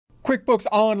QuickBooks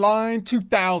Online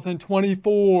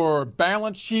 2024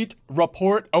 Balance Sheet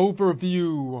Report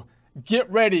Overview.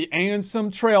 Get ready and some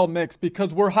trail mix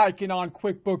because we're hiking on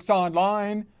QuickBooks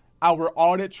Online, our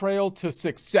audit trail to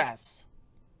success.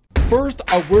 First,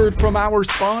 a word from our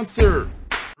sponsor.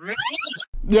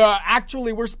 Yeah,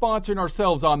 actually, we're sponsoring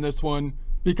ourselves on this one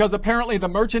because apparently the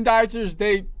merchandisers,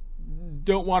 they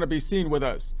don't want to be seen with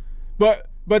us. But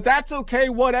that's okay,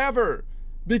 whatever.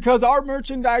 Because our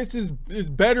merchandise is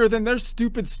better than their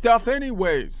stupid stuff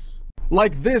anyways.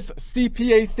 Like this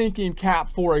CPA thinking cap,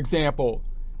 for example.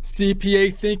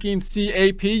 CPA thinking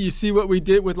CAP, you see what we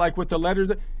did with the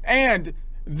letters? And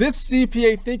this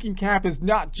CPA thinking cap is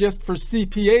not just for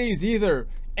CPAs either.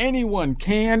 Anyone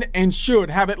can and should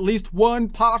have at least one,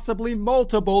 possibly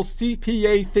multiple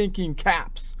CPA thinking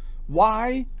caps.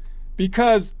 Why?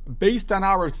 Because based on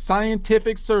our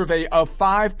scientific survey of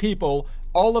 5 people,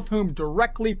 all of whom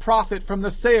directly profit from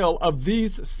the sale of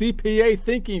these CPA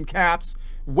thinking caps,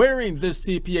 wearing this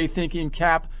CPA thinking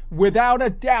cap, without a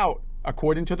doubt,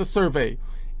 according to the survey,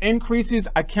 increases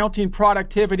accounting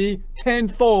productivity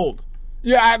tenfold.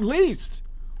 Yeah, at least.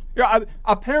 Yeah,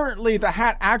 apparently the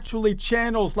hat actually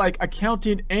channels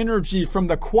accounting energy from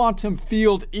the quantum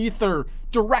field ether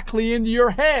directly into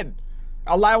your head,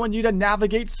 allowing you to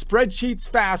navigate spreadsheets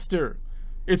faster.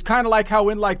 It's kind of like how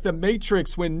in the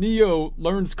Matrix when Neo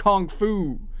learns Kung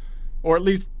Fu, or at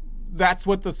least that's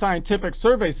what the scientific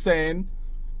survey's saying.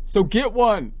 So get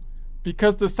one,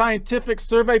 because the scientific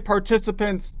survey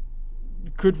participants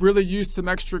could really use some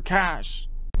extra cash.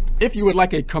 If you would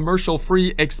like a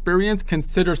commercial-free experience,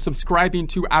 consider subscribing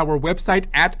to our website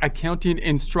at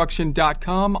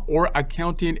accountinginstruction.com or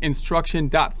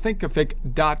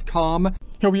accountinginstruction.thinkific.com.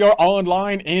 Here we are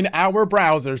online in our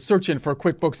browser, searching for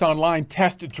QuickBooks Online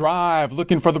Test Drive,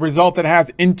 looking for the result that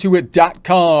has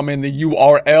intuit.com in the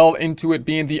URL, Intuit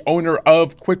being the owner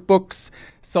of QuickBooks,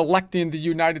 selecting the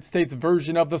United States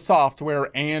version of the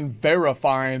software and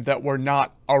verifying that we're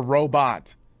not a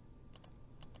robot.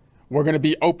 We're going to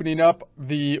be opening up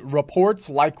the reports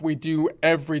like we do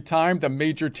every time, the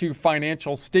major 2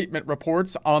 financial statement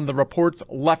reports on the report's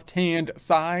left-hand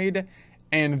side.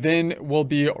 And then we'll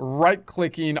be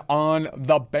right-clicking on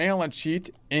the balance sheet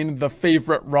in the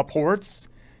favorite reports.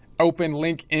 Open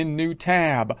link in new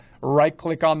tab.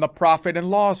 Right-click on the profit and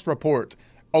loss report.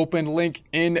 Open link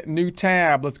in new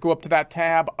tab. Let's go up to that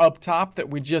tab up top that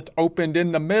we just opened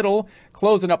in the middle.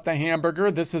 Closing up the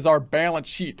hamburger. This is our balance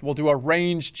sheet. We'll do a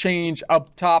range change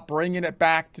up top, bringing it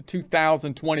back to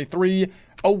 2023.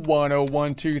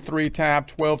 010123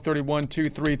 tab,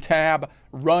 123123 tab.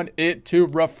 Run it to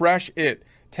refresh it.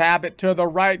 Tab it to the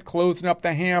right, closing up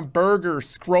the hamburger,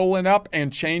 scrolling up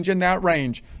and changing that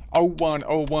range.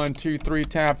 010123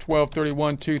 tab,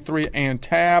 123123 and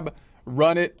tab.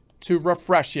 Run it to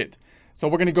refresh it. So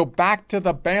we're going to go back to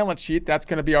the balance sheet. That's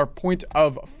going to be our point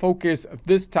of focus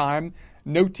this time,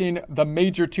 noting the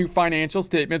major 2 financial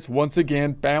statements. Once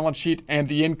again, balance sheet and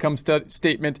the income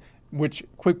statement, which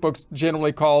QuickBooks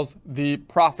generally calls the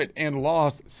profit and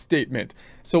loss statement.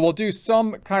 So we'll do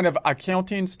some kind of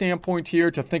accounting standpoint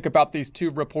here to think about these 2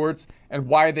 reports and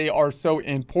why they are so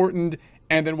important.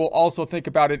 And then we'll also think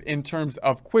about it in terms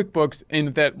of QuickBooks,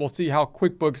 in that we'll see how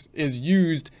QuickBooks is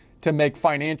used to make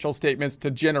financial statements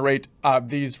to generate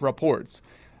these reports.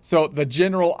 So the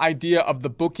general idea of the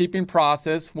bookkeeping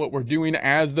process, what we're doing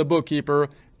as the bookkeeper,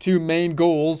 2 main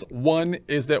goals. One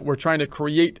is that we're trying to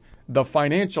create the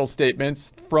financial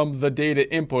statements from the data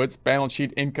inputs, balance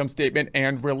sheet, income statement,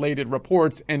 and related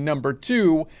reports. And number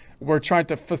 2, we're trying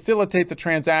to facilitate the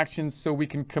transactions so we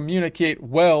can communicate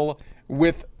well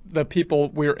with the people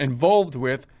we're involved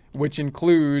with, which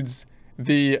includes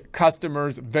the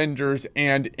customers, vendors,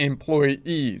 and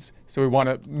employees. So we want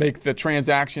to make the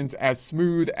transactions as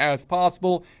smooth as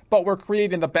possible, but we're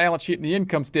creating the balance sheet and the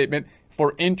income statement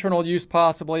for internal use,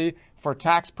 possibly for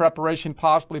tax preparation,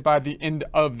 possibly by the end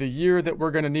of the year, that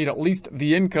we're going to need at least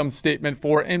the income statement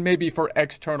for, and maybe for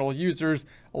external users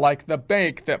like the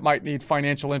bank that might need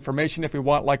financial information if we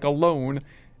want a loan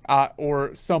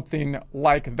or something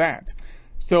like that.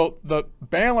 So the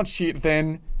balance sheet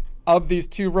then of these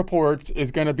 2 reports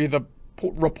is going to be the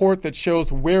report that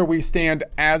shows where we stand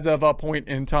as of a point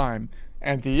in time.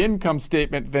 And the income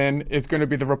statement then is going to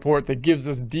be the report that gives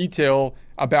us detail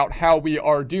about how we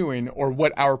are doing or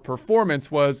what our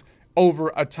performance was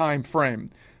over a time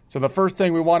frame. So the first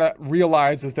thing we want to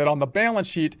realize is that on the balance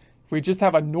sheet, if we just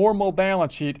have a normal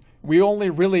balance sheet, we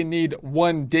only really need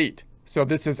one date. So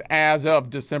this is as of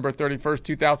December 31st,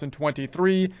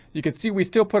 2023. You can see we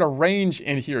still put a range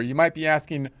in here. You might be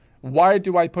asking, why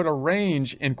do I put a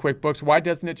range in QuickBooks? Why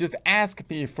doesn't it just ask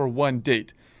me for one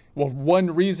date? Well,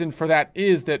 one reason for that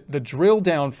is that the drill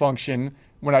down function,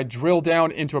 when I drill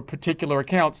down into a particular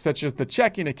account, such as the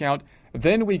checking account,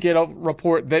 then we get a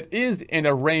report that is in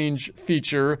a range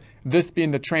feature, this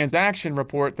being the transaction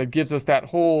report that gives us that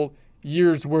whole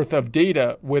year's worth of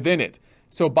data within it.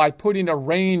 So by putting a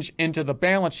range into the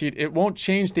balance sheet, it won't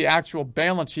change the actual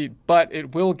balance sheet, but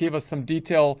it will give us some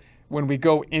detail when we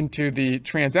go into the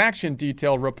transaction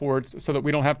detail reports so that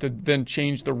we don't have to then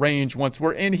change the range once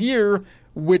we're in here,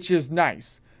 which is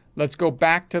nice. Let's go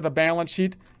back to the balance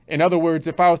sheet. In other words,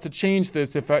 if I was to change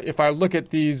this, if I look at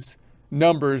these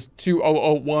numbers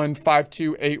 2001,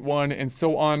 5281, and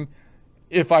so on,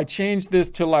 if I change this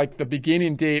to like the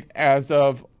beginning date as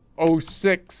of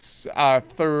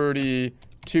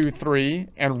 06/30/23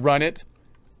 and run it,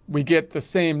 we get the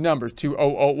same numbers,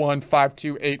 2001,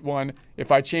 5281.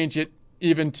 If I change it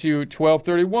even to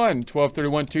 12/31,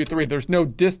 12/31/23, there's no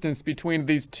distance between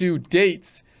these two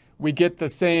dates. We get the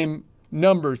same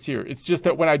numbers here. It's just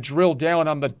that when I drill down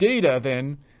on the data,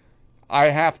 then I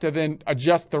have to then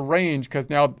adjust the range because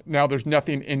now there's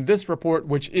nothing in this report,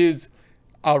 which is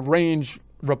a range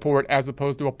report as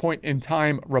opposed to a point in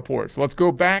time report. So let's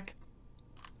go back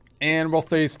and we'll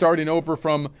say starting over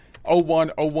from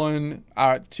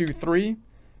 01/01/23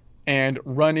 and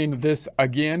running this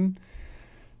again.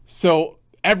 So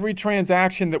every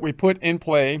transaction that we put in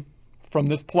play from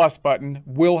this plus button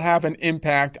will have an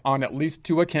impact on at least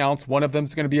two accounts. One of them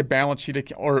is going to be a balance sheet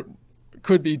account, or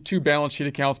could be two balance sheet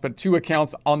accounts, but two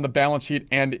accounts on the balance sheet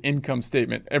and income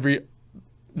statement. Every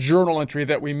journal entry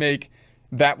that we make,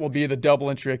 that will be the double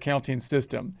entry accounting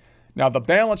system. Now the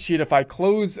balance sheet, if I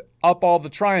close up all the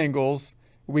triangles,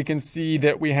 we can see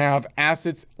that we have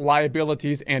assets,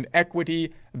 liabilities, and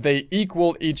equity. They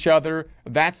equal each other.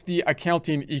 That's the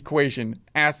accounting equation.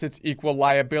 Assets equal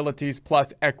liabilities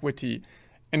plus equity.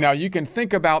 And now you can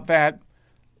think about that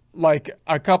like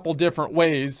a couple different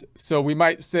ways. So we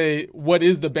might say, what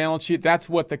is the balance sheet? That's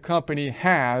what the company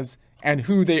has and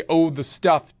who they owe the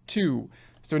stuff to.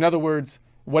 So in other words,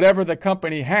 whatever the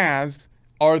company has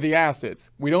are the assets.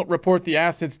 We don't report the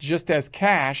assets just as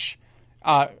cash.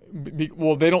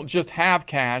 Well, they don't just have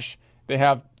cash. They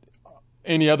have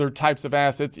any other types of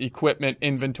assets, equipment,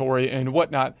 inventory, and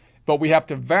whatnot. But we have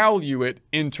to value it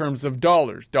in terms of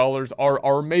dollars. Dollars are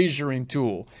our measuring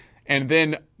tool. And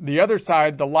then the other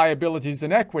side, the liabilities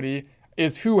and equity,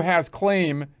 is who has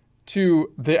claim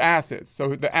to the assets.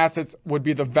 So the assets would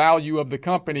be the value of the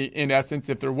company in essence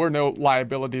if there were no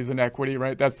liabilities and equity,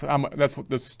 right? That's what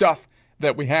the stuff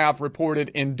that we have reported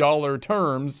in dollar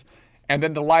terms. And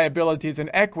then the liabilities and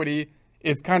equity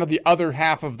is kind of the other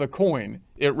half of the coin.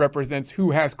 It represents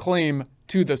who has claim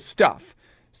to the stuff.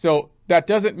 So that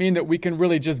doesn't mean that we can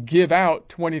really just give out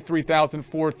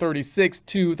 $23,436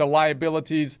 to the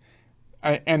liabilities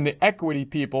and the equity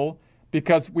people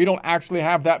because we don't actually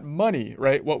have that money,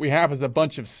 right? What we have is a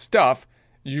bunch of stuff,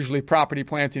 usually property,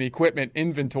 plant, and equipment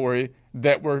inventory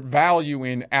that we're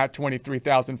valuing at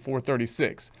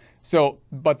 $23,436. So,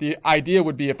 but the idea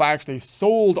would be if I actually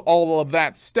sold all of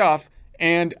that stuff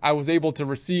and I was able to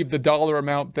receive the dollar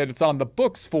amount that it's on the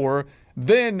books for,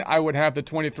 then I would have the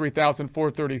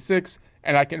 $23,436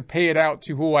 and I can pay it out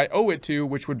to who I owe it to,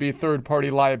 which would be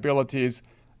third-party liabilities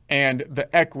and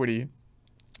the equity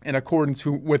in accordance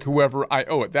with whoever I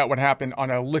owe it. That would happen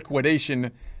on a liquidation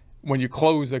when you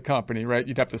close a company, right?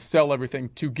 You'd have to sell everything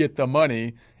to get the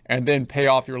money and then pay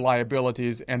off your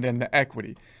liabilities and then the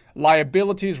equity.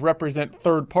 Liabilities represent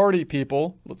third-party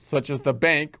people, such as the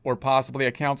bank or possibly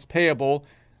accounts payable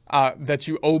that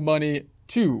you owe money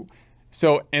to.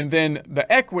 So, and then the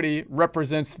equity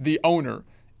represents the owner.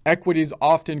 Equity is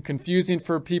often confusing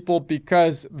for people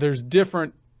because there's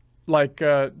different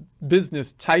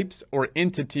business types or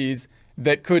entities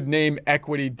that could name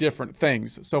equity different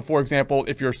things. So for example,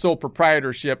 if you're sole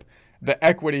proprietorship, the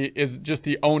equity is just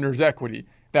the owner's equity.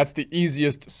 That's the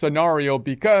easiest scenario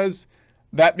because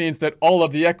that means that all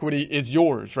of the equity is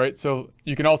yours, right? So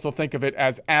you can also think of it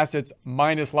as assets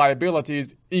minus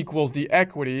liabilities equals the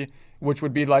equity, which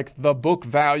would be like the book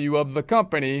value of the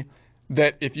company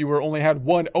that if you were only had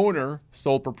one owner,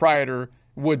 sole proprietor,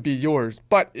 would be yours.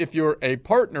 But if you're a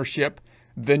partnership,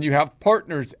 then you have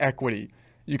partner's equity.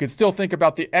 You can still think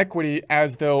about the equity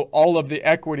as though all of the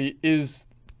equity is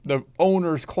the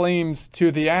owner's claims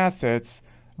to the assets,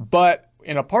 but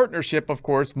in a partnership, of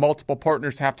course, multiple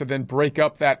partners have to then break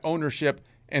up that ownership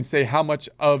and say how much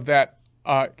of that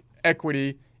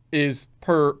equity is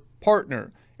per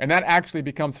partner. And that actually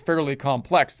becomes fairly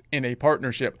complex in a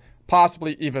partnership,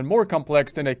 possibly even more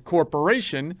complex than a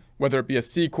corporation, whether it be a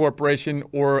C corporation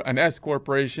or an S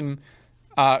corporation.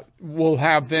 Will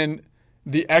have then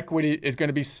the equity is going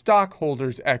to be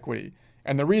stockholders' equity.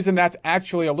 And the reason that's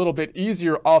actually a little bit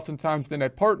easier oftentimes than a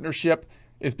partnership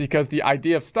is because the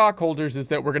idea of stockholders is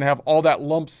that we're going to have all that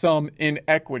lump sum in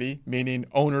equity, meaning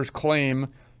owner's claim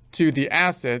to the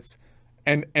assets.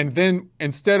 And then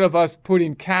instead of us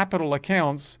putting capital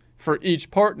accounts for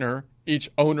each partner, each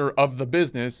owner of the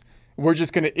business, we're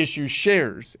just going to issue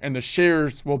shares, and the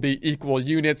shares will be equal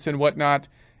units and whatnot.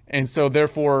 And so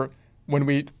therefore, when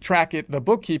we track it, the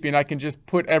bookkeeping, I can just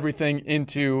put everything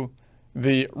into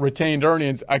the retained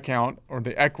earnings account, or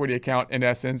the equity account in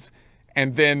essence,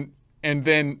 and then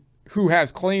who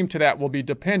has claim to that will be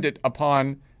dependent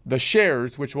upon the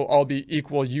shares, which will all be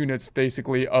equal units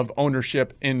basically of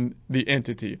ownership in the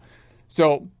entity.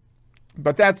 So,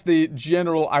 but that's the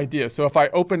general idea. So if I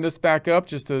open this back up,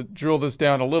 just to drill this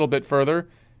down a little bit further,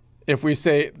 if we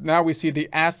say, now we see the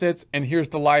assets and here's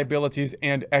the liabilities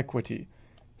and equity.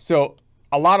 So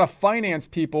a lot of finance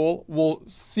people will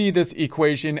see this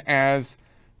equation as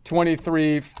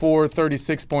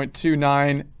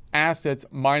 23,436.29 assets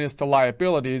minus the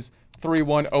liabilities,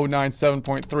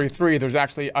 31,097.33. There's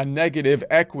actually a negative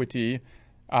equity,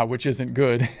 which isn't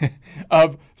good,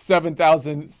 of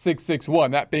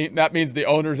 7,661. That means the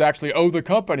owners actually owe the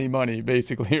company money,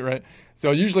 basically, right?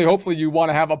 So usually, hopefully, you want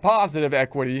to have a positive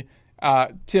equity,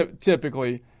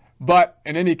 typically. But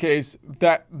in any case,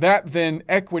 that then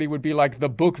equity would be like the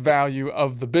book value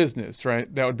of the business,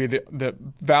 right? That would be the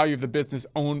value of the business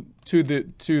owned to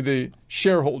the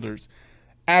shareholders.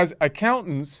 As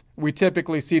accountants, we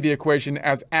typically see the equation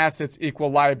as assets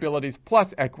equal liabilities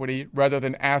plus equity rather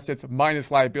than assets minus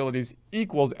liabilities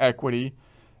equals equity,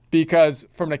 because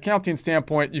from an accounting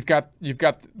standpoint, you've got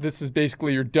this is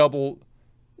basically your double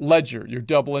ledger, your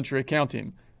double entry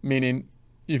accounting, meaning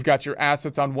you've got your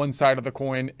assets on one side of the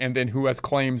coin and then who has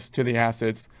claims to the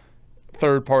assets,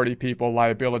 third party people,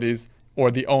 liabilities,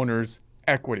 or the owner's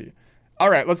equity.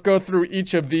 All right, let's go through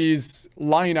each of these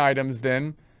line items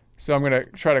then. So I'm going to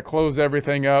try to close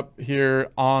everything up here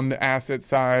on the asset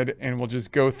side, and we'll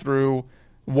just go through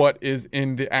what is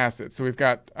in the assets. So we've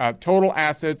got total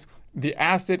assets. The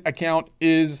asset account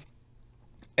is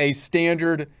a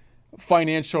standard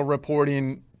financial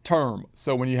reporting term.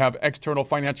 So when you have external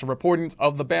financial reportings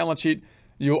of the balance sheet,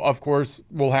 you, of course,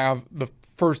 will have the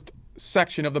first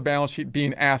section of the balance sheet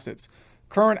being assets.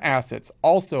 Current assets,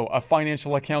 also a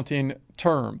financial accounting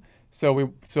term.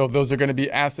 So those are going to be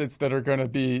assets that are going to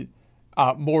be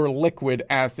more liquid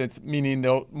assets, meaning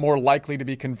they're more likely to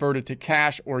be converted to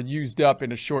cash or used up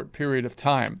in a short period of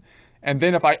time. And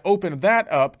then if I open that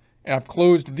up and I've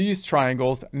closed these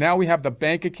triangles, now we have the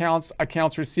bank accounts,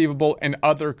 accounts receivable, and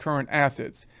other current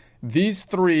assets. These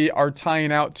three are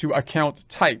tying out to account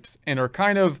types and are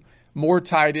kind of more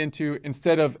tied into,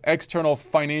 instead of external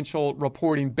financial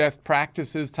reporting best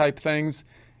practices type things,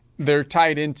 they're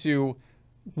tied into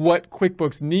what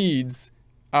QuickBooks needs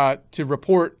to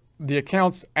report the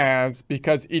accounts as,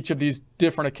 because each of these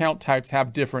different account types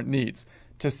have different needs.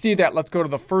 To see that, let's go to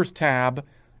the first tab,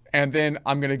 and then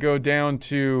I'm going to go down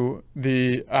to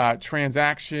the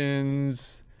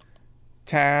transactions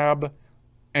tab,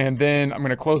 and then I'm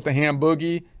going to close the ham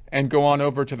boogie and go on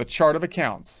over to the chart of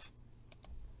accounts.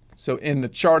 So in the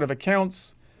chart of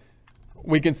accounts,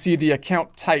 we can see the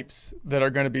account types that are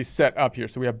going to be set up here.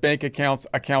 So we have bank accounts,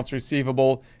 accounts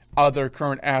receivable, other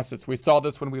current assets. We saw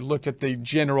this when we looked at the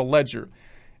general ledger.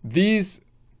 These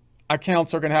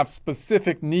accounts are going to have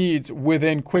specific needs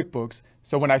within QuickBooks.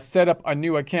 So when I set up a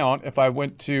new account, if I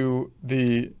went to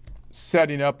the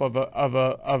setting up of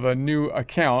a new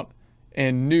account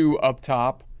and new up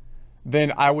top,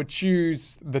 then I would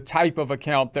choose the type of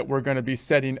account that we're going to be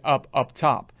setting up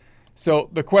top. So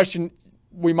the question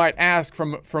we might ask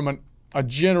from a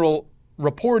general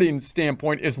reporting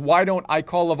standpoint is, why don't I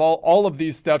call all of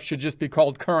these stuff should just be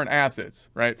called current assets,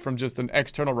 right? From just an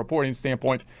external reporting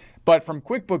standpoint. But from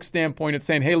QuickBooks standpoint, it's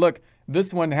saying, hey, look,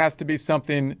 this one has to be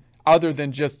something other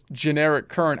than just generic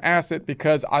current asset,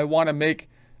 because I want to make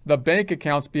the bank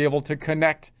accounts be able to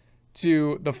connect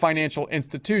to the financial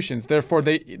institutions. Therefore,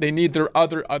 they need their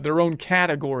own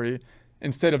category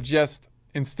instead of just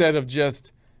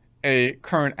a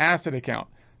current asset account.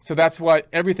 So that's why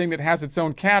everything that has its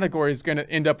own category is going to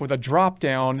end up with a drop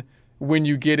down when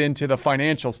you get into the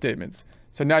financial statements.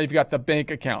 So now you've got the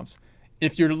bank accounts.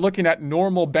 If you're looking at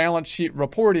normal balance sheet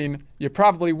reporting, you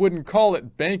probably wouldn't call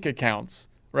it bank accounts,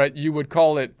 right? You would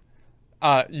call it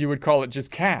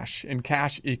just cash and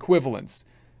cash equivalents.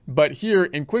 But here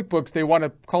in QuickBooks, they want to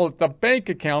call it the bank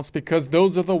accounts because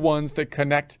those are the ones that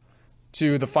connect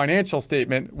to the financial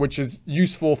statement, which is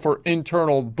useful for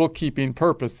internal bookkeeping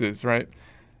purposes, right?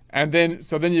 And then,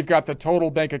 so then you've got the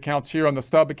total bank accounts here on the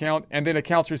sub account, and then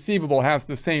accounts receivable has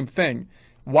the same thing.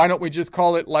 Why don't we just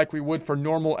call it like we would for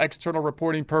normal external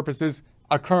reporting purposes,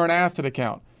 a current asset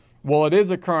account? Well, it is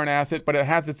a current asset, but it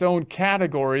has its own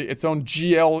category, its own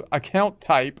GL account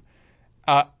type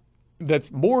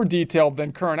that's more detailed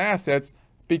than current assets,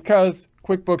 because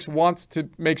QuickBooks wants to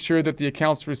make sure that the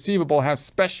accounts receivable has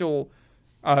special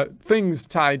things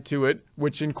tied to it,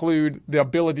 which include the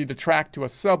ability to track to a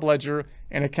subledger,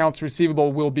 and accounts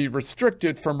receivable will be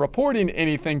restricted from reporting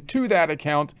anything to that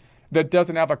account that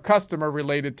doesn't have a customer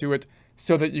related to it,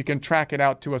 so that you can track it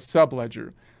out to a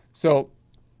subledger. So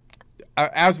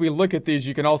as we look at these,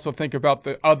 you can also think about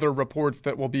the other reports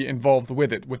that will be involved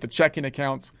with it. With the checking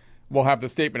accounts, we'll have the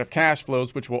statement of cash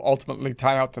flows, which will ultimately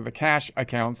tie out to the cash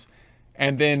accounts.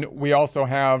 And then we also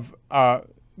have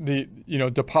the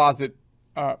deposit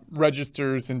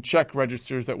registers and check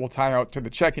registers that will tie out to the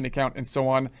checking account and so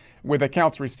on. With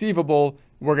accounts receivable,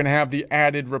 we're going to have the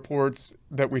added reports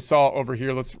that we saw over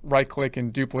here. Let's right click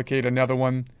and duplicate another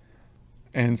one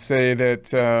and say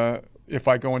that if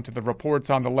I go into the reports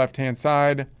on the left hand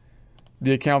side,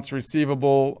 the accounts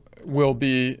receivable will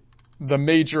be the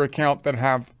major account that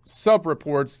have sub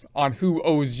reports on who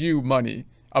owes you money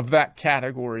of that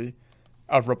category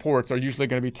of reports are usually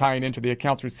going to be tying into the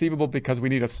accounts receivable, because we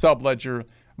need a subledger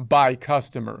by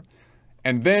customer.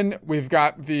 And then we've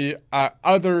got the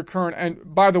other current,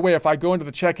 and by the way, if I go into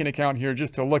the checking account here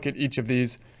just to look at each of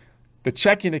these, the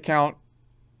checking account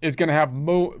is going to have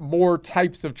more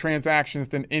types of transactions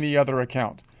than any other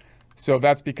account. So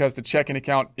that's because the checking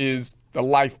account is the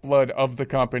lifeblood of the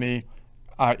company.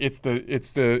 It's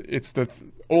the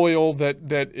oil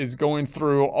that is going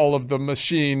through all of the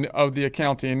machine of the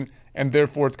accounting, and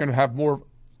therefore it's going to have more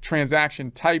transaction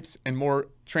types and more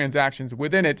transactions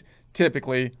within it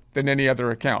typically than any other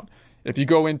account. If you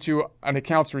go into an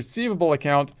accounts receivable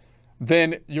account,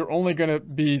 then you're only going to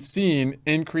be seeing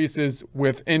increases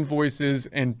with invoices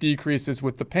and decreases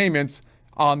with the payments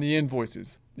on the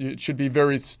invoices. It should be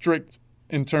very strict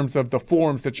in terms of the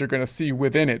forms that you're going to see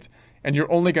within it. And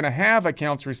you're only going to have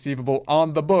accounts receivable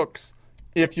on the books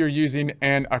if you're using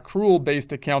an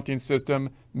accrual-based accounting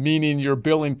system, meaning you're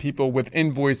billing people with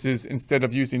invoices instead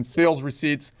of using sales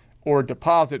receipts or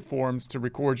deposit forms to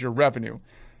record your revenue.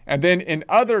 And then in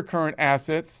other current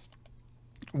assets,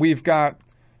 we've got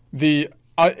the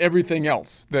everything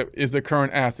else that is a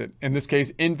current asset. In this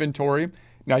case, inventory.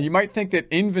 Now, you might think that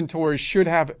inventory should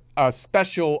have a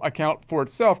special account for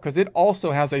itself because it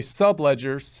also has a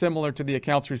subledger similar to the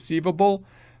accounts receivable.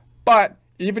 But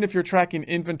even if you're tracking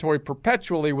inventory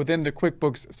perpetually within the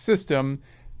QuickBooks system,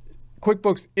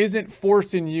 QuickBooks isn't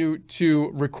forcing you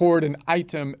to record an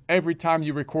item every time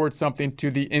you record something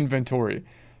to the inventory.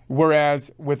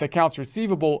 Whereas with accounts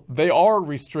receivable, they are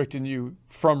restricting you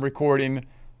from recording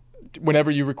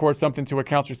whenever you record something to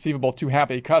accounts receivable to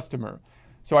have a customer.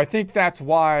 So I think that's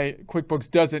why QuickBooks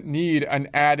doesn't need an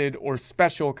added or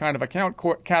special kind of account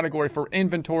category for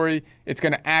inventory. It's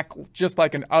going to act just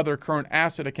like an other current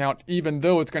asset account, even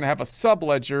though it's going to have a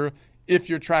subledger if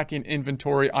you're tracking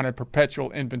inventory on a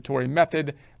perpetual inventory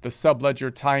method, the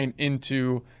subledger tying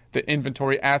into the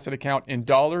inventory asset account in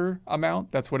dollar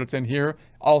amount. That's what it's in here.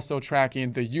 Also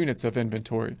tracking the units of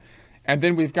inventory. And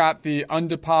then we've got the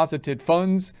undeposited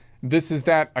funds. This is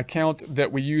that account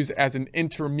that we use as an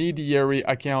intermediary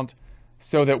account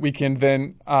so that we can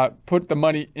then put the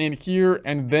money in here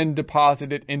and then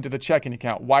deposit it into the checking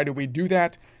account. Why do we do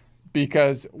that?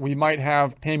 Because we might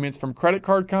have payments from credit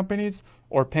card companies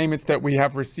or payments that we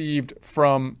have received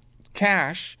from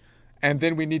cash, and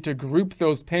then we need to group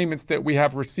those payments that we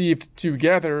have received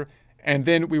together, and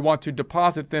then we want to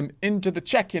deposit them into the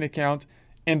checking account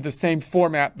in the same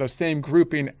format, the same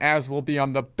grouping as will be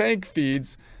on the bank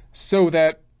feeds, so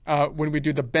that when we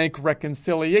do the bank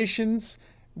reconciliations,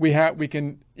 we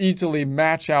can easily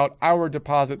match out our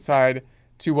deposit side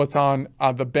to what's on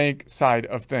the bank side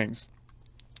of things.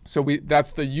 So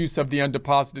that's the use of the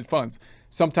undeposited funds.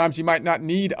 Sometimes you might not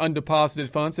need undeposited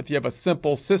funds. If you have a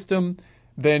simple system,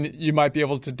 then you might be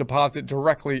able to deposit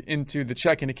directly into the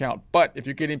checking account. But if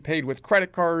you're getting paid with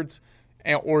credit cards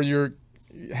or you're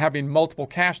having multiple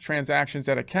cash transactions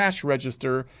at a cash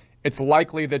register, it's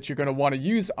likely that you're going to want to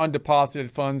use undeposited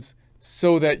funds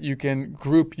so that you can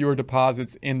group your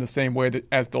deposits in the same way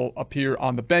as they'll appear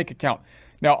on the bank account.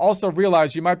 Now, also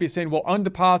realize you might be saying, well,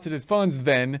 undeposited funds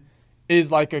then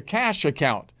is like a cash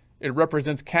account. It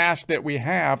represents cash that we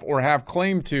have or have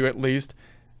claim to, at least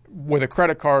with a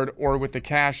credit card or with the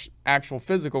cash, actual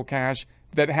physical cash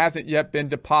that hasn't yet been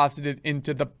deposited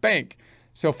into the bank.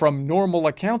 So from normal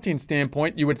accounting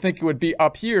standpoint, you would think it would be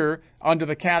up here under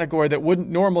the category that wouldn't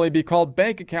normally be called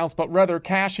bank accounts, but rather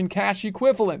cash and cash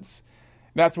equivalents.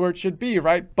 That's where it should be,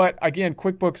 right? But again,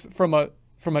 QuickBooks from a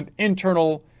from an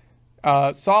internal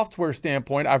software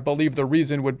standpoint, I believe the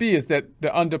reason would be is that the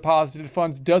undeposited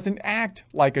funds doesn't act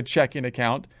like a checking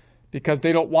account, because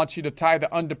they don't want you to tie the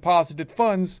undeposited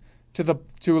funds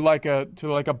to like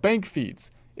a bank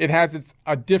feeds. It has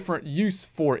a different use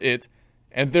for it,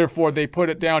 and therefore they put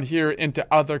it down here into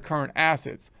other current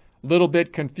assets. Little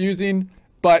bit confusing,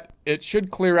 but it should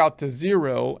clear out to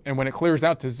zero, and when it clears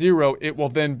out to zero, it will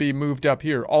then be moved up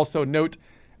here. Also note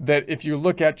that if you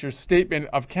look at your statement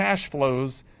of cash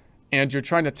flows and you're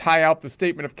trying to tie out the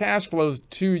statement of cash flows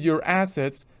to your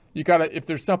assets, you gotta, if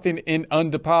there's something in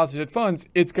undeposited funds,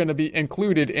 it's gonna be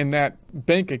included in that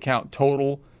bank account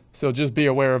total. So just be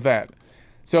aware of that.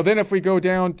 So then if we go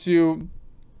down to,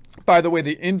 by the way,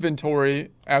 the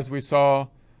inventory, as we saw,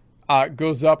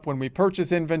 goes up when we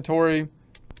purchase inventory,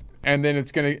 and then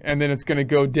it's gonna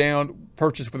go down,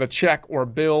 purchase with a check or a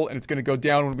bill, and it's gonna go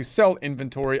down when we sell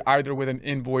inventory, either with an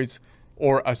invoice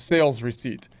or a sales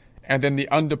receipt. And then the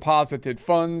undeposited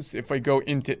funds, if we go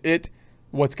into it,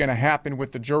 what's going to happen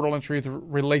with the journal entries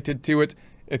related to it?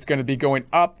 It's going to be going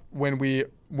up when we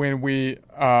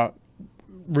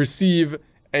receive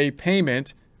a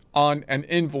payment on an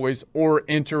invoice or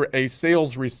enter a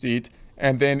sales receipt,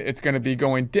 and then it's going to be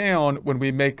going down when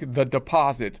we make the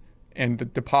deposit, and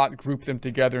group them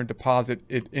together and deposit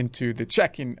it into the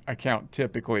checking account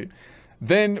typically.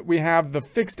 Then we have the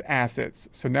fixed assets.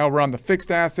 So now we're on the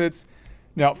fixed assets.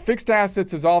 Now, fixed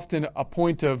assets is often a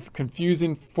point of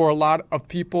confusion for a lot of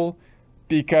people,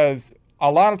 because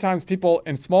a lot of times people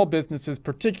in small businesses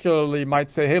particularly might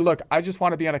say, hey, look, I just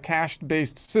want to be on a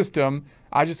cash-based system.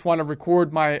 I just want to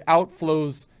record my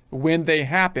outflows when they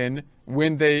happen,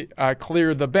 when they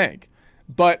clear the bank.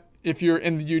 But if you're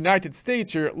in the United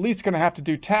States, you're at least going to have to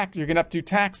do you're going to have to do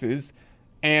taxes,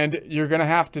 and you're going to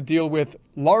have to deal with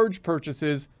large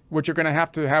purchases, which are going to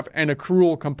have an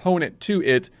accrual component to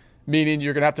it, meaning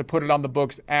you're going to have to put it on the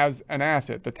books as an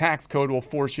asset. The tax code will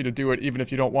force you to do it even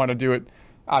if you don't want to do it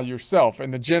yourself.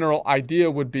 And the general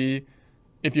idea would be,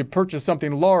 if you purchase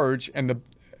something large, and the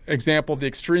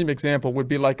extreme example would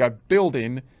be like a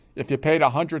building. If you paid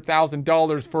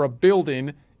 $100,000 for a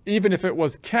building, even if it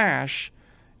was cash,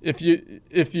 if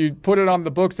you put it on the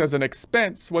books as an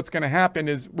expense, what's going to happen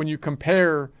is when you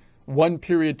compare one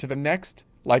period to the next,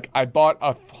 like I bought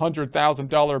a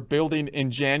 $100,000 building in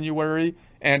January,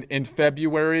 and in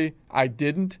February I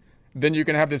didn't, then you're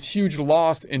going to have this huge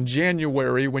loss in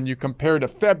January when you compare to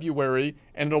February,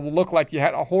 and it'll look like you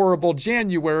had a horrible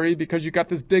January because you got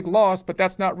this big loss, but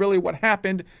that's not really what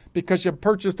happened, because you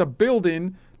purchased a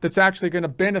building that's actually going to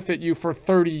benefit you for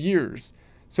 30 years.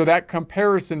 So that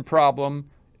comparison problem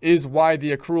is why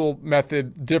the accrual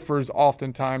method differs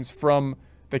oftentimes from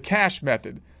the cash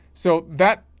method. So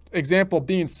that example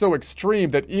being so extreme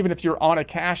that even if you're on a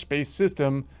cash-based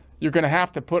system, you're going to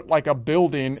have to put like a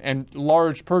building and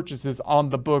large purchases on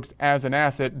the books as an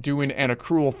asset, doing an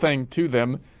accrual thing to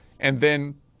them, and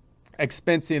then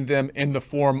expensing them in the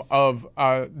form of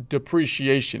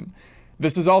depreciation.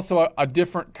 This is also a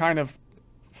different kind of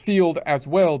field as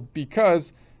well,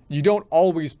 because you don't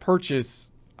always purchase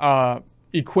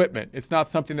equipment. It's not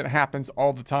something that happens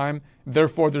all the time.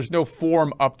 Therefore, there's no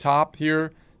form up top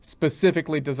here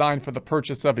specifically designed for the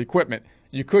purchase of equipment.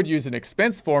 You could use an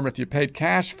expense form if you paid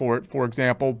cash for it, for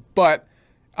example, but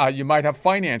you might have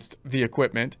financed the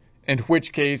equipment, in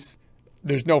which case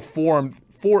there's no form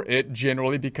for it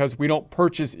generally, because we don't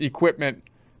purchase equipment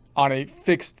on a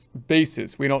fixed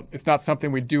basis. It's not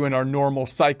something we do in our normal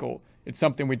cycle. It's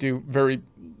something we do very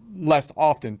less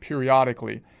often,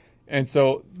 periodically. And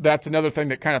so that's another thing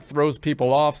that kind of throws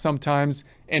people off sometimes.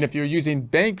 And if you're using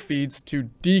bank feeds to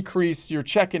decrease your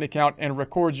checking account and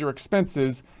record your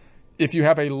expenses, if you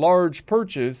have a large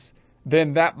purchase,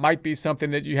 then that might be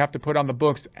something that you have to put on the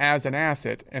books as an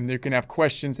asset. And you can have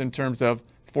questions in terms of,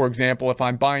 for example, if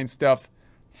I'm buying stuff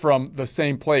from the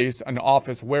same place, an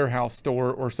office warehouse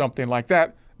store or something like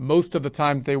that, most of the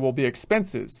time they will be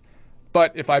expenses.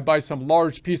 But if I buy some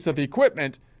large piece of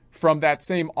equipment from that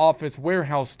same office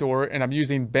warehouse store and I'm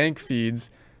using bank feeds,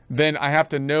 then I have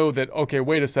to know that, okay,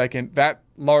 wait a second, that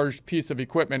large piece of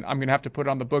equipment, I'm going to have to put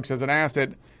on the books as an asset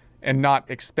and not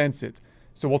expense it.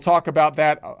 So we'll talk about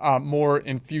that more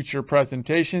in future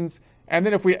presentations. And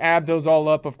then if we add those all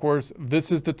up, of course,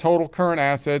 this is the total current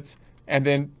assets, and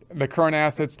then the current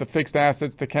assets, the fixed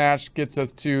assets, the cash gets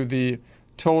us to the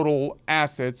total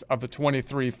assets of the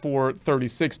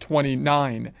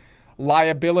 23,436.29.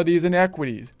 Liabilities and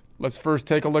equities. Let's first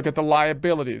take a look at the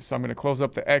liabilities. So I'm going to close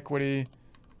up the equity,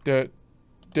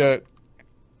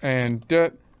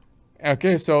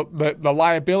 Okay, so the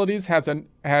liabilities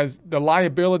the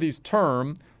liabilities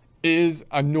term is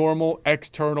a normal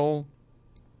external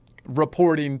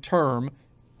reporting term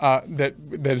that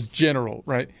is general,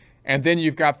 right? And then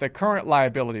you've got the current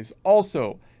liabilities,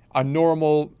 also a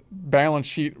normal balance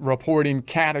sheet reporting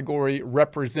category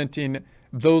representing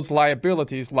those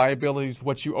liabilities,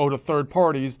 what you owe to third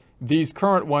parties, these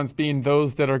current ones being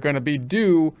those that are going to be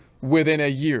due within a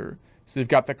year. So you've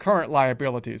got the current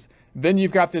liabilities. Then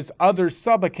you've got this other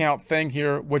sub-account thing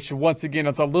here, which once again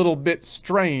is a little bit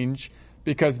strange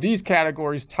because these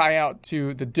categories tie out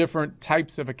to the different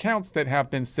types of accounts that have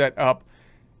been set up.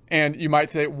 And you might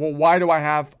say, well, why do I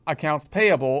have accounts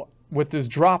payable with this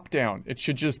drop down? It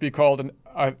should just be called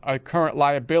a current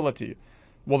liability.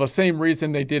 Well, the same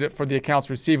reason they did it for the accounts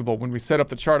receivable. When we set up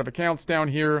the chart of accounts down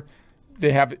here,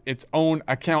 they have its own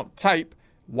account type.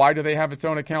 Why do they have its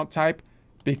own account type?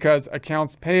 Because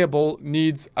accounts payable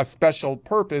needs a special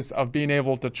purpose of being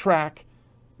able to track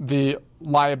the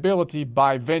liability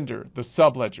by vendor, the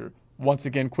subledger. Once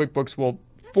again, QuickBooks will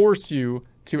force you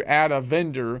to add a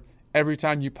vendor every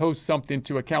time you post something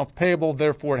to accounts payable.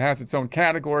 Therefore, it has its own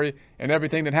category, and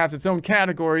everything that has its own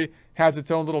category has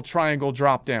its own little triangle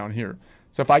drop down here.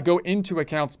 So if I go into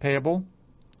accounts payable,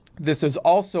 this is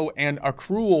also an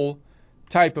accrual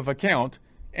type of account,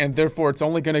 and therefore it's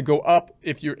only going to go up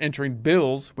if you're entering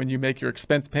bills when you make your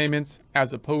expense payments,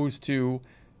 as opposed to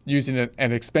using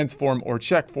an expense form or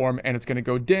check form, and it's going to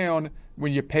go down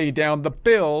when you pay down the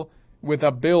bill with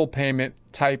a bill payment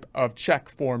type of check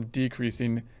form,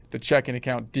 decreasing the checking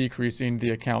account, decreasing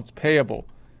the accounts payable.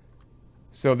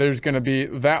 So there's going to be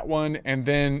that one, and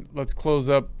then let's close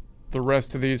up the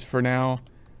rest of these for now.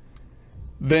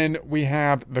 Then we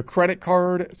have the credit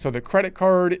card. So the credit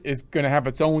card is going to have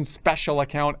its own special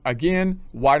account again.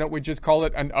 Why don't we just call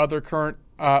it an other current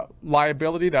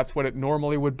liability? That's what it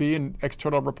normally would be in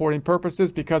external reporting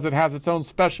purposes, because it has its own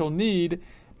special need,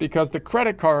 because the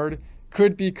credit card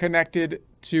could be connected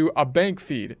to a bank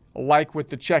feed, like with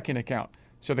the checking account.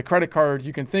 So the credit card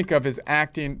you can think of as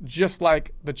acting just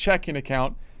like the checking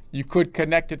account. You could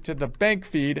connect it to the bank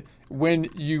feed. When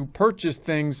you purchase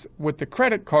things with the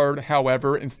credit card,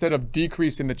 however, instead of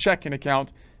decreasing the checking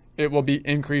account, it will be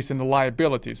increasing the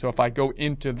liability. So if I go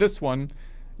into this one,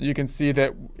 you can see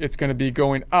that it's going to be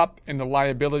going up in the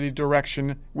liability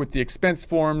direction with the expense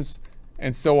forms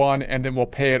and so on, and then we'll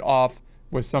pay it off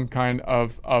with some kind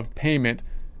of payment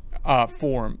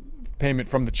form, payment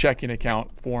from the checking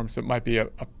account form. So it might be a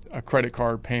credit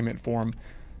card payment form.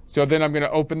 So then I'm going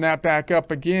to open that back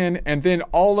up again, and then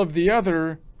all of the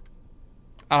other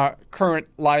current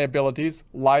liabilities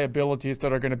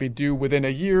that are going to be due within a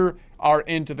year, are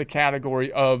into the category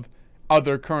of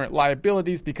other current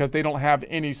liabilities, because they don't have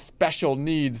any special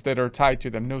needs that are tied to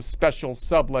them, no special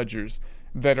subledgers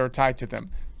that are tied to them.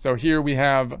 So here we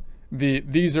have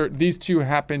these two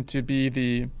happen to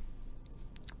be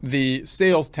the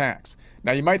sales tax.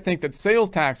 Now you might think that sales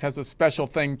tax has a special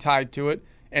thing tied to it,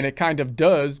 and it kind of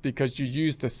does, because you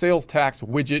use the sales tax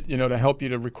widget, to help you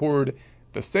to record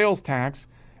the sales tax.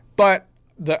 But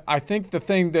I think the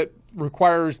thing that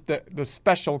requires the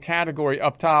special category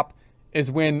up top is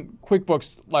when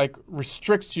QuickBooks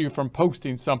restricts you from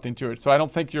posting something to it. So I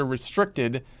don't think you're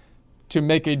restricted to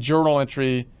make a journal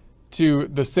entry to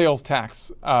the sales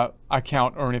tax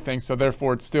account or anything. So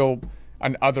therefore it's still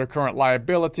an other current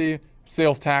liability.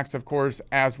 Sales tax, of course,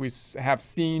 as we have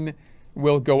seen,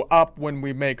 will go up when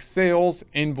we make sales.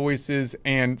 Invoices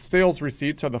and sales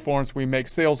receipts are the forms we make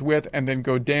sales with, and then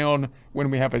go down when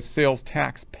we have a sales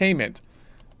tax payment.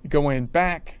 Going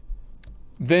back,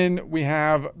 then we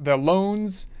have the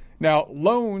loans. Now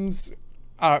loans,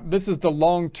 this is the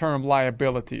long-term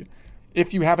liability.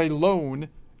 If you have a loan,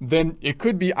 then it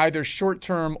could be either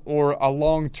short-term or a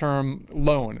long-term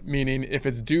loan, meaning if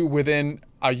it's due within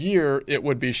a year, it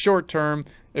would be short-term.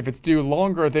 If it's due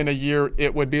longer than a year,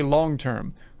 it would be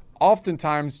long-term.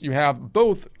 Oftentimes, you have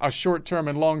both a short-term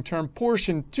and long-term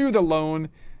portion to the loan,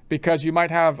 because you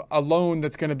might have a loan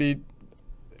that's going to be,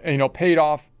 paid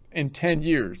off in 10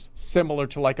 years, similar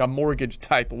to like a mortgage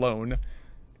type loan.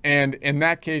 And in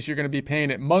that case, you're going to be paying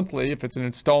it monthly if it's an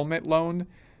installment loan.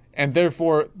 And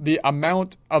therefore, the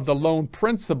amount of the loan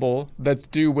principal that's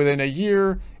due within a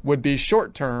year would be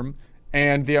short-term,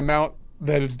 and the amount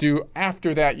that is due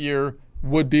after that year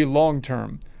would be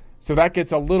long-term. So that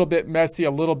gets a little bit messy,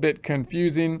 a little bit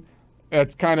confusing.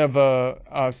 That's kind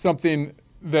of something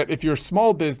that if you're a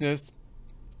small business,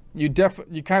 you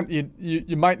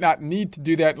might not need to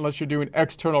do that unless you're doing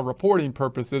external reporting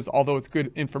purposes, although it's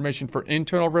good information for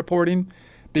internal reporting,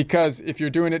 because if you're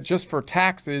doing it just for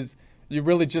taxes, you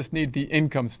really just need the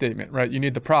income statement, right? You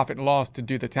need the profit and loss to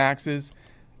do the taxes.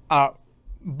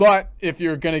 But if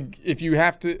you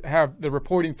have to have the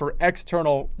reporting for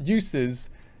external uses,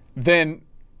 then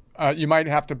you might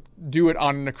have to do it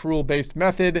on an accrual-based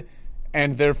method,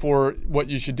 and therefore what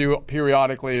you should do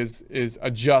periodically is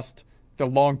adjust the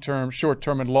long-term,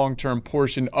 short-term, and long-term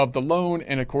portion of the loan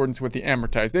in accordance with the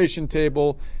amortization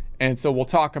table. And so we'll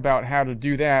talk about how to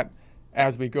do that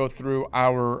as we go through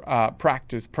our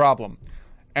practice problem.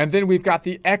 And then we've got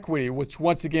the equity, which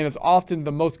once again is often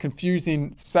the most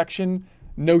confusing section,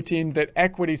 noting that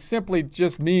equity simply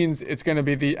just means it's going to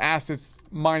be the assets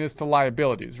minus the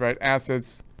liabilities, right?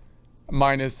 Assets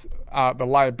minus the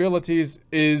liabilities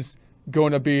is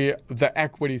going to be the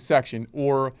equity section,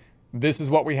 or this is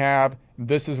what we have,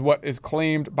 this is what is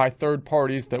claimed by third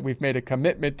parties that we've made a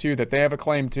commitment to, that they have a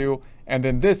claim to, and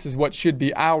then this is what should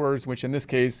be ours, which in this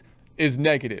case is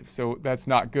negative, so that's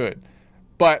not good.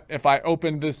 But if I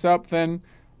open this up, then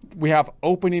we have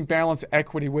opening balance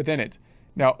equity within it.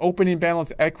 Now, opening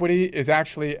balance equity is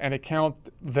actually an account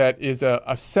that is a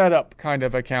setup kind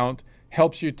of account,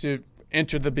 helps you to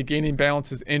enter the beginning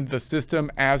balances into the system,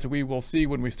 as we will see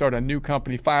when we start a new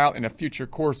company file in a future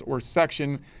course or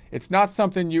section. It's not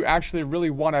something you actually really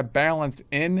want to balance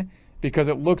in because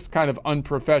it looks kind of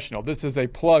unprofessional. This is a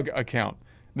plug account.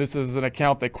 This is an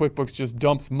account that QuickBooks just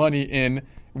dumps money in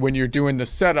when you're doing the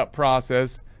setup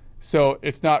process. So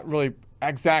it's not really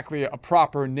exactly a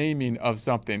proper naming of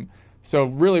something. So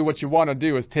really what you want to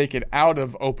do is take it out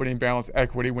of opening balance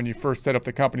equity when you first set up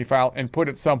the company file and put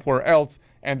it somewhere else,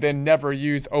 and then never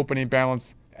use opening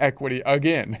balance equity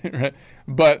again. Right?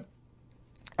 But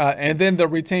and then the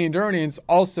retained earnings,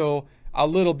 also a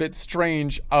little bit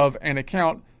strange of an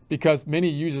account, because many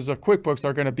users of QuickBooks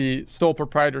are going to be sole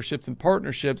proprietorships and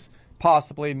partnerships,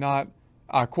 possibly not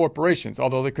corporations,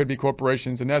 although they could be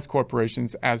corporations and S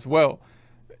corporations as well.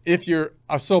 If you're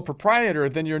a sole proprietor,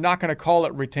 then you're not going to call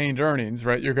it retained earnings,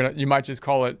 right? You might just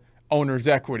call it owner's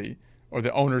equity or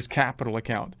the owner's capital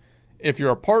account. If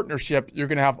you're a partnership, you're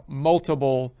going to have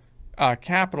multiple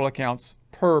capital accounts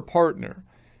per partner.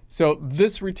 So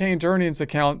this retained earnings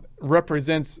account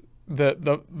represents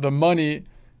the money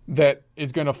that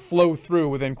is going to flow through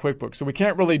within QuickBooks. So we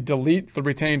can't really delete the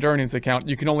retained earnings account.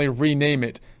 You can only rename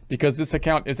it, because this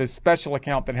account is a special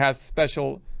account that has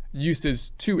special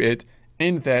uses to it,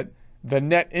 in that the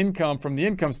net income from the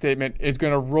income statement is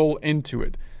going to roll into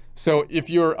it. So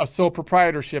if you're a sole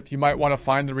proprietorship, you might want to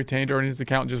find the retained earnings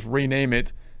account and just rename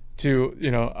it to,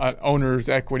 an owner's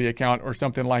equity account or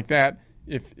something like that,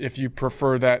 if you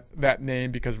prefer that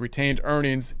name, because retained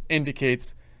earnings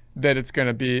indicates that it's going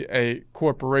to be a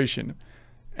corporation.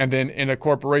 And then in a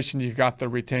corporation, you've got the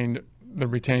retained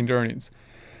earnings.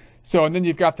 So, and then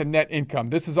you've got the net income.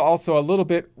 This is also a little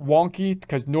bit wonky,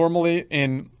 because normally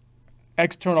in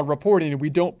external reporting, we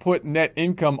don't put net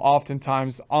income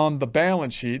oftentimes on the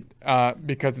balance sheet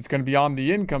because it's going to be on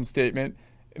the income statement.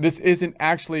 This isn't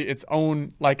actually its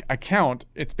own account.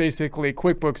 It's basically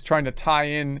QuickBooks trying to tie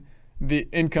in the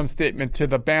income statement to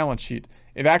the balance sheet.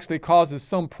 It actually causes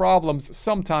some problems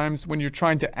sometimes when you're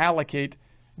trying to allocate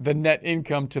the net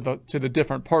income to the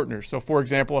different partners. So for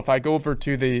example, if I go over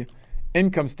to the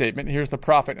income statement, here's the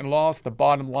profit and loss. The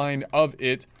bottom line of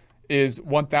it is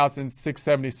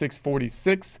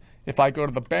 $1,676.46. If I go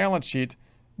to the balance sheet,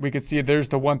 we can see there's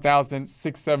the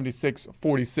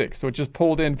 $1,676.46. So it just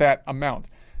pulled in that amount.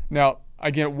 Now,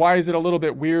 again, why is it a little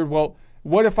bit weird? Well,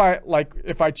 what if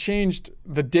I changed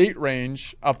the date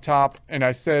range up top and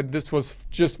I said this was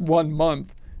just 1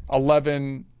 month,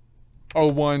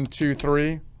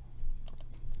 11/01/23,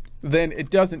 then it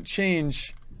doesn't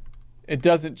change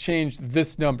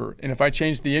this number. And if I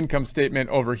change the income statement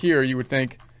over here, you would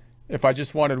think, if I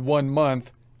just wanted 1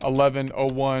 month,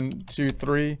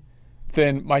 11/01/23,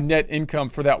 then my net income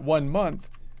for that 1 month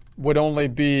would only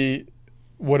be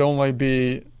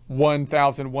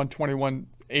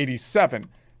 $1,121.87.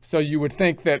 So you would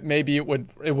think that maybe it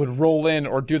would roll in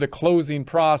or do the closing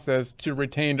process to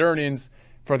retained earnings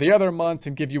for the other months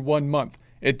and give you 1 month.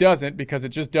 It doesn't, because it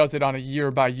just does it on a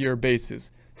year-by-year basis.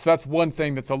 So that's one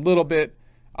thing that's a little bit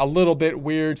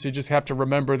weird. So you just have to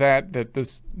remember that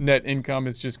this net income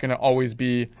is just going to always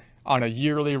be on a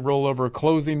yearly rollover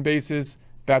closing basis.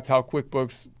 That's how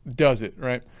QuickBooks does it,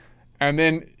 right? And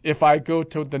then if I go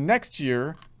to the next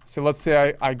year, so let's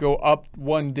say I go up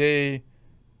 1 day,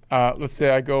 let's say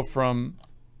I go from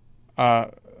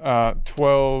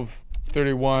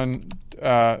 12/31,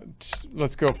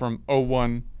 let's go from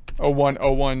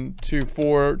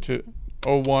 01/01/24 to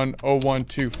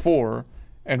 01/01/24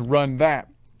 and run that.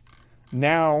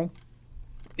 Now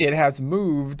it has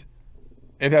moved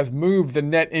the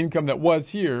net income that was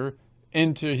here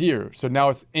into here. So now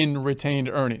it's in retained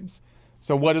earnings.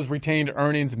 So what does retained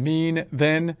earnings mean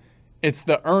then? It's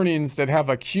the earnings that have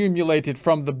accumulated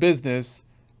from the business.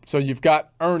 So you've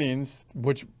got earnings,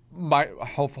 which might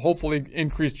hopefully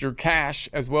increase your cash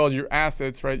as well as your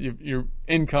assets, right? Your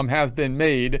income has been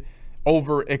made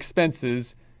over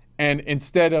expenses, and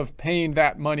instead of paying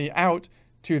that money out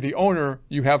to the owner,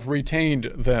 you have retained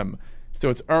them. So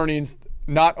it's earnings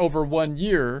not over 1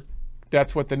 year.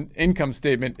 That's what the income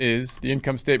statement is. The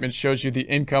income statement shows you the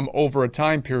income over a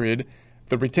time period.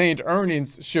 The retained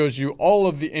earnings shows you all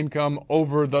of the income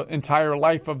over the entire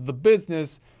life of the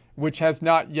business, which has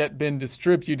not yet been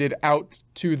distributed out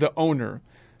to the owner.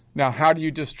 Now, how do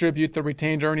you distribute the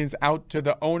retained earnings out to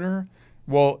the owner?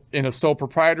 Well, in a sole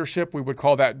proprietorship, we would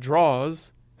call that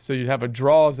draws. So you'd have a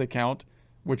draws account,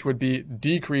 which would be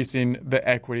decreasing the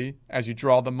equity as you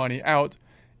draw the money out.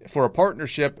 For a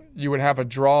partnership, you would have a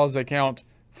draws account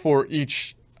for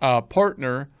each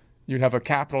partner. You'd have a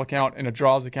capital account and a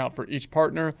draws account for each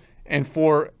partner. And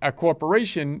for a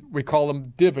corporation, we call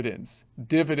them dividends.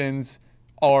 Dividends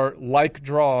are like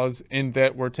draws in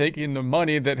that we're taking the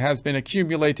money that has been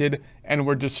accumulated and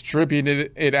we're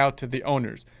distributing it out to the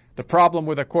owners. The problem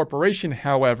with a corporation,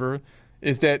 however,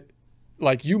 is that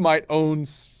like you might own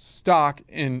stock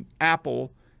in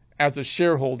Apple as a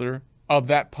shareholder of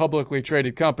that publicly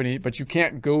traded company, but you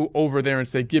can't go over there and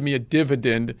say, give me a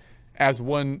dividend as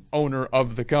one owner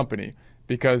of the company,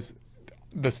 because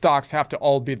the stocks have to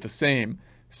all be the same.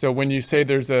 So when you say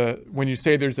there's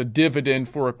a dividend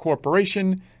for a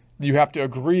corporation, you have to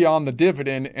agree on the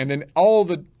dividend, and then all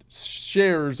the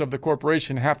shares of the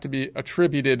corporation have to be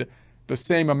attributed the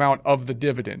same amount of the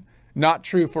dividend. Not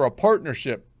true for a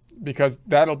partnership, because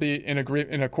that'll be in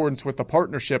accordance with the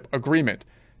partnership agreement.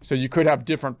 So you could have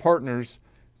different partners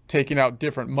taking out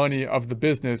different money of the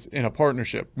business in a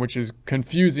partnership, which is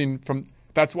confusing.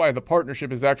 That's why the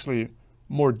partnership is actually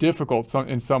more difficult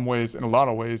in some ways, in a lot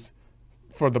of ways,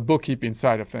 for the bookkeeping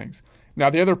side of things. Now,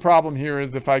 the other problem here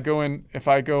is if I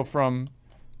go from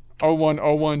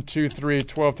 010123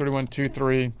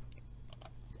 123123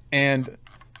 and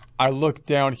I look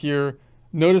down here,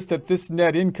 notice that this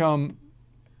net income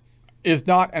is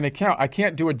not an account. I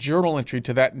can't do a journal entry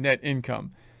to that net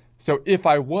income. So if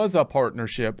I was a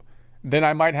partnership, then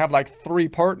I might have like 3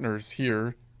 partners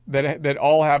here that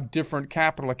all have different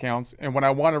capital accounts. And when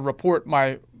I want to report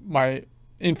my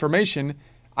information,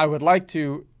 I would like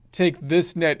to take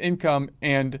this net income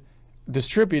and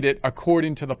distribute it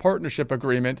according to the partnership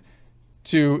agreement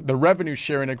to the revenue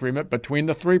sharing agreement between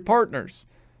the 3 partners.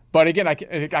 But again, I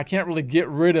can't really get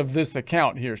rid of this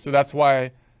account here. So that's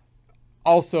why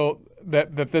also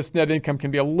that this net income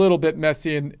can be a little bit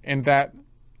messy in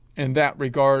that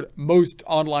regard. Most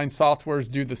online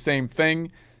softwares do the same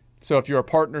thing. So if you're a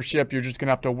partnership, you're just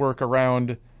gonna have to work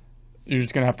around. You're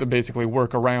just gonna have to basically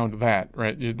work around that,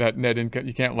 right? That net income,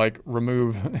 you can't like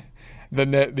remove the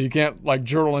net. You can't like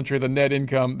journal entry the net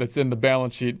income that's in the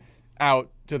balance sheet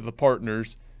out to the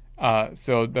partners.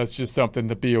 So that's just something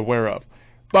to be aware of.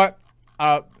 But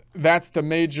that's the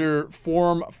major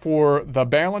form for the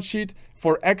balance sheet.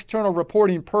 For external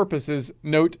reporting purposes,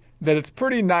 note that it's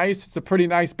pretty nice. It's a pretty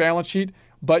nice balance sheet,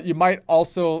 but you might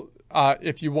also,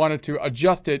 if you wanted to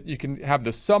adjust it, you can have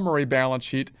the summary balance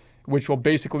sheet, which will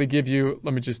basically give you,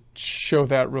 let me just show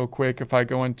that real quick. If I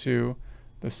go into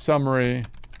the summary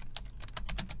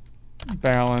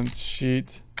balance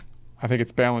sheet, I think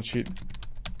it's balance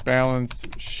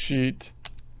sheet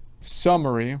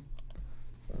summary.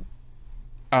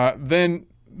 Then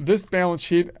this balance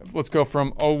sheet, let's go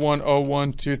from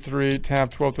 010123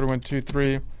 tab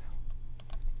 123123,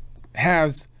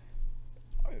 has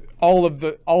all of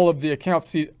the accounts.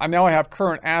 See, now I have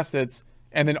current assets,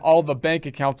 and then all the bank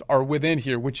accounts are within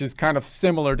here, which is kind of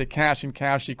similar to cash and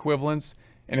cash equivalents.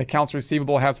 And accounts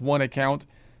receivable has 1 account.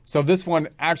 So this one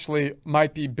actually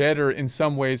might be better in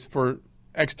some ways for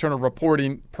external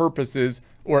reporting purposes,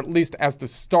 or at least as the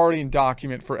starting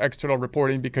document for external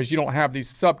reporting, because you don't have these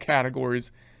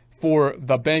subcategories for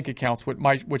the bank accounts,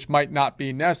 which might not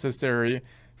be necessary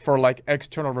for like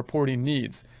external reporting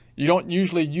needs. You don't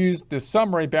usually use the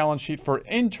summary balance sheet for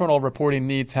internal reporting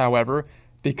needs, however,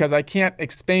 because I can't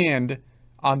expand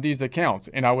on these accounts.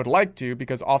 And I would like to,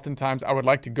 because oftentimes I would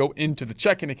like to go into the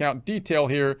checking account detail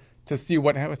here to see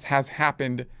what has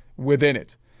happened within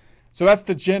it. So that's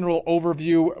the general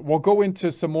overview. We'll go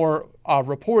into some more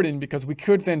reporting, because we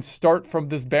could then start from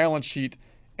this balance sheet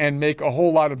and make a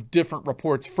whole lot of different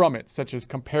reports from it, such as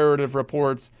comparative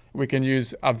reports. We can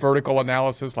use a vertical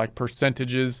analysis like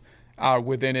percentages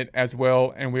within it as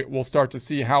well. And we'll start to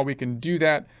see how we can do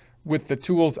that with the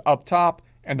tools up top,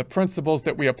 and the principles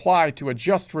that we apply to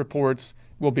adjust reports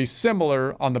will be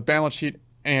similar on the balance sheet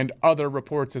and other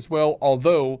reports as well,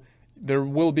 although there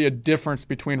will be a difference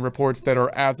between reports that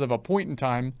are as of a point in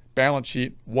time, balance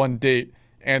sheet, 1 date,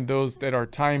 and those that are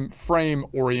time frame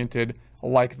oriented,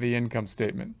 like the income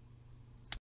statement.